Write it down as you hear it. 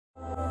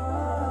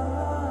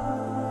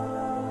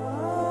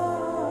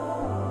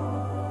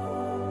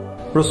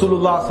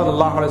Rasulullah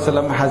sallallahu alaihi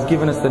wasallam has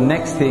given us the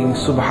next thing.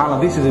 Subhanallah,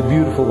 this is a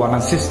beautiful one.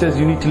 And sisters,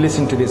 you need to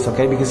listen to this,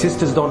 okay? Because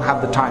sisters don't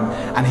have the time.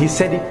 And he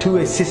said it to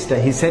a sister.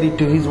 He said it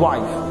to his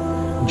wife,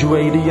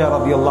 Juwayriyah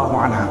radiallahu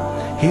anha.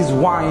 His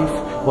wife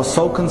was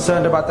so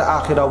concerned about the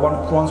akhirah.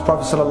 Once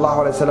Prophet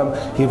sallallahu alaihi wasallam,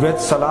 he read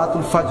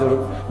Salatul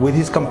Fajr with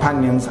his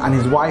companions, and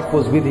his wife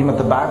was with him at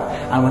the back.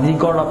 And when he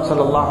got up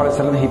sallallahu alaihi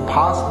wasallam, he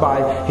passed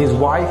by. His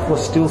wife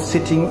was still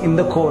sitting in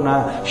the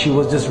corner. She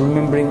was just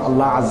remembering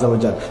Allah Azza wa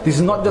Jal. This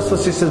is not just for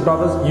sisters,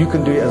 brothers. You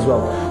can do it as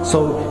well.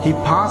 So he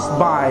passed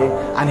by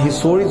and he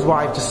saw his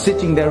wife just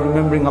sitting there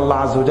remembering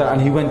Allah Azza wa Jal,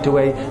 and he went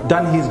away,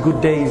 done his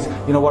good days,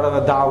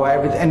 whatever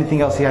da'wah,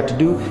 anything else he had to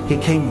do. He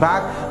came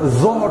back.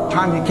 Dhuhr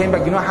time, he came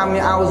back. You know how many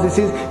hours this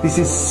is? This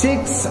is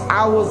 6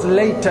 hours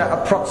later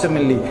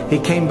approximately. He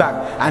came back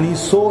and he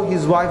saw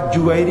his wife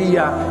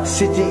Juwayriyah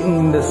sitting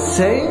in the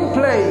same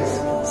place.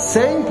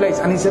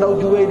 And he said, "Oh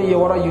Juwayriyah,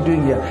 what are you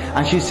doing here?"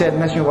 And she said,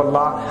 "Messenger of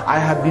Allah, I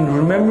have been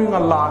remembering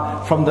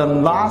Allah from the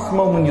last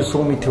moment you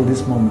saw me till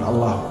this moment."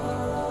 Allah,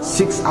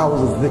 6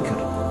 hours of dhikr,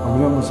 of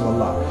remembrance of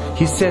Allah.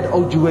 He said,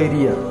 "Oh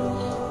Juwayriyah,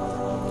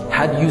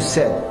 had you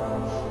said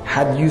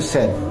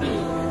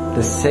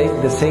the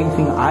same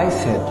thing I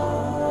said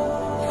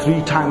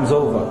 3 times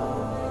over,"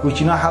 which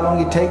you know how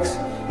long it takes?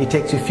 It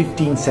takes you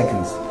 15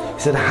 seconds. He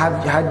said,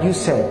 had you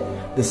said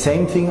the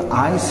same thing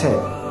I said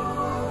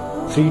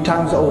 3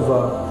 times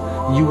over,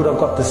 you would have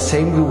got the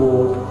same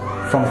reward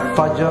from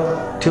Fajr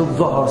till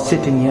Dhuhr,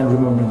 sitting here and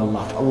remembering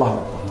Allah. Allah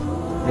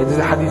Akbar. This is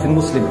a hadith in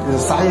Muslim. This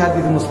is a sahih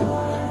hadith in Muslim.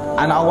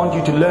 And I want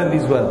you to learn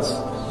these words.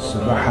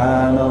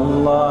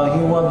 Subhanallah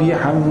wa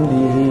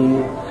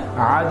bihamdihi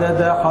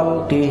adada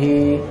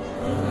khalqihi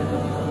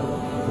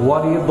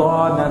wa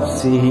rida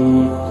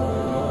nafsihi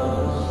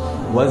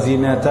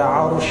وزنة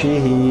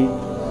عرشه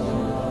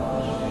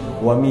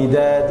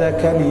ومداد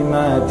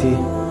كلماته.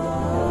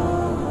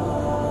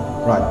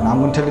 Right, now I'm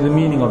going to tell you the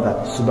meaning of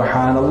that.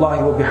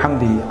 Subhanallah wa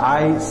bihamdihi.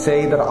 I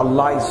say that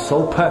Allah is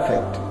so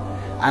perfect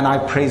and I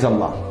praise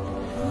Allah.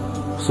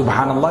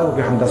 Subhanallah wa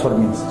bihamdihi, that's what it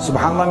means.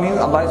 Subhanallah means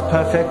Allah is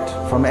perfect.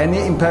 From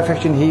any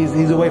imperfection,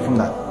 He's away from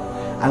that.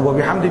 And wa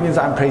bihamdihi means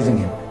I'm praising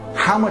Him.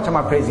 How much am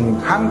I praising Him?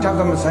 How many times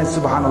am I saying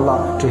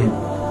Subhanallah to Him?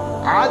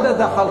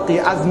 Adada khalqi,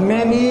 as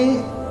many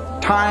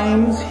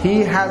times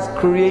He has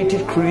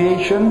created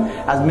creation,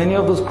 as many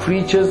of those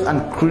creatures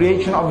and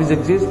creation of His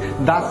exist,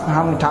 that's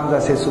how many times I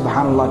say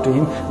Subhanallah to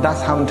Him.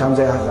 That's how many times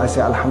I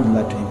say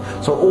Alhamdulillah to Him.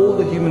 So all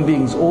the human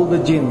beings, all the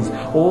jinns,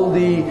 all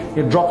the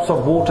drops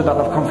of water that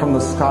have come from the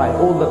sky,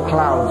 all the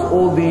clouds,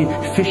 all the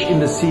fish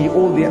in the sea,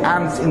 all the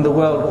ants in the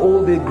world,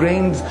 all the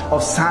grains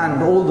of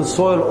sand, all the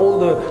soil, all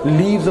the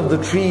leaves of the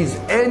trees,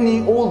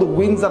 all the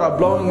winds that are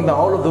blowing in the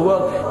whole of the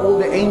world, all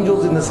the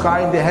angels in the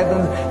sky, in the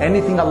heavens,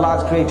 anything Allah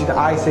has created,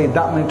 I say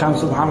that many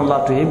times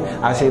Subhanallah to Him,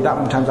 I say that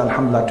many times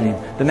Alhamdulillah to Him.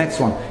 The next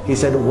one, he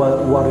said,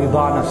 وَرِضَى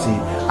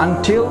نَفْسِهِ.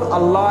 Until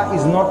Allah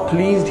is not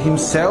pleased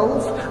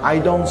Himself, I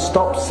don't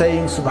stop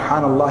saying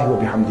Subhanallah wa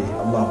bihamdihi.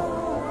 Allah.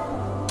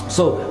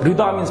 So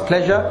rida means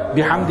pleasure,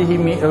 bihamdihi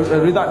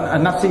rida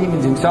nafsihi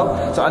means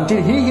himself. So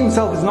until He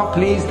Himself is not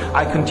pleased,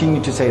 I continue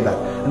to say that.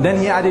 And then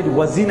he added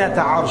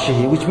wazinata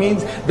arshihi, which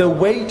means the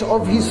weight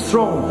of His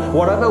throne,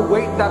 whatever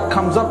weight that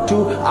comes up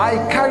to, I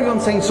carry on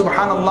saying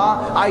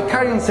Subhanallah, I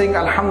carry on saying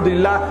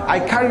Alhamdulillah,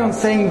 I carry on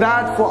saying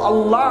that for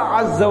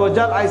Allah Azza wa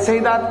Jal. I say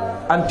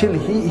that until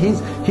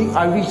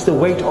I reach the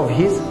weight of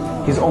His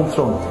own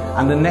throne.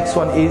 And the next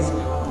one is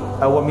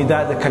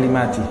وَمِدَادَ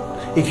كَلِمَاتِهِ.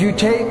 If you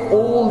take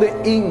all the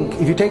ink,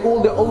 if you take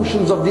all the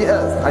oceans of the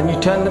earth and you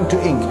turn them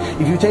to ink,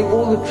 if you take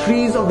all the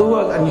trees of the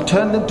world and you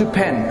turn them to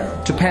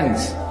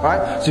pens,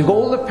 right? So you got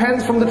all the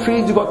pens from the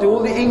trees, you got all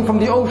the ink from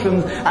the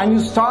oceans, and you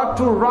start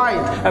to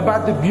write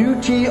about the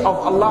beauty of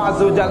Allah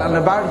Azza wa Jal and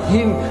about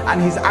Him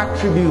and His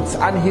attributes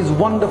and His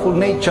wonderful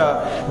nature.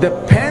 The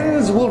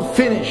pens will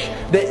finish,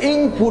 the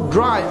ink will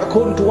dry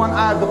according to one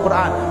ayah of the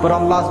Quran, but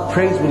Allah's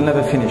praise will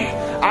never finish.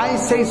 I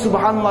say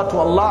Subhanallah to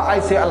Allah, I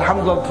say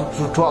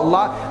Alhamdulillah to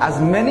Allah as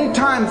many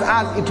times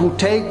as it will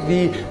take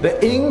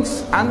the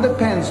inks and the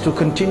pens to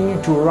continue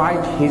to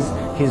write His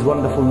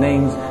wonderful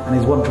names and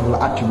His wonderful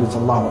attributes.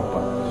 Allahu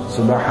Akbar.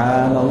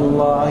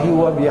 Subhanallah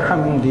wa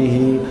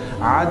bihamdihi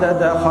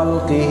adada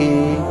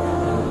khalqihi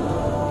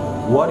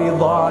wa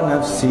rida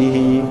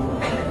nafsihi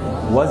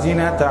wa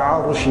zinata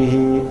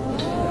arshihi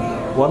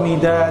wa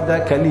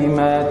midada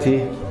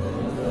kalimatihi.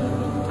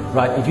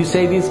 Right, if you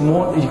say this,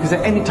 you can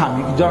say any time.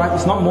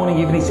 It's not morning,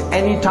 evening. It's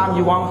any time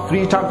you want,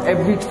 3 times.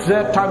 Every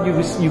third time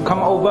you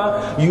come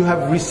over, you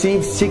have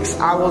received 6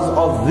 hours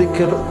of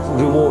dhikr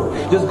reward.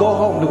 Just go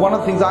home. One of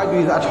the things I do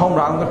is at home.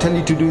 Right, I'm going to tell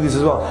you to do this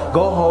as well.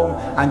 Go home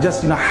and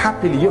just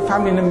happily. Your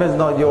family members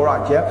know you're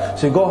right, yeah.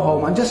 So you go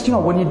home and just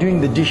when you're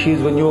doing the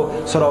dishes, when you're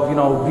sort of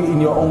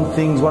in your own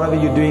things, whatever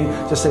you're doing,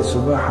 just say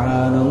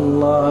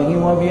Subhanallah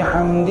wa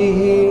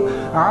bihamdihi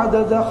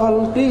adada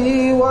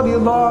khalqihi wa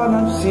rida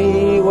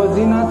nafsihi wa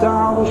zinata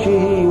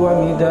عرشه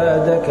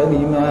ومداد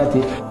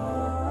كلماته.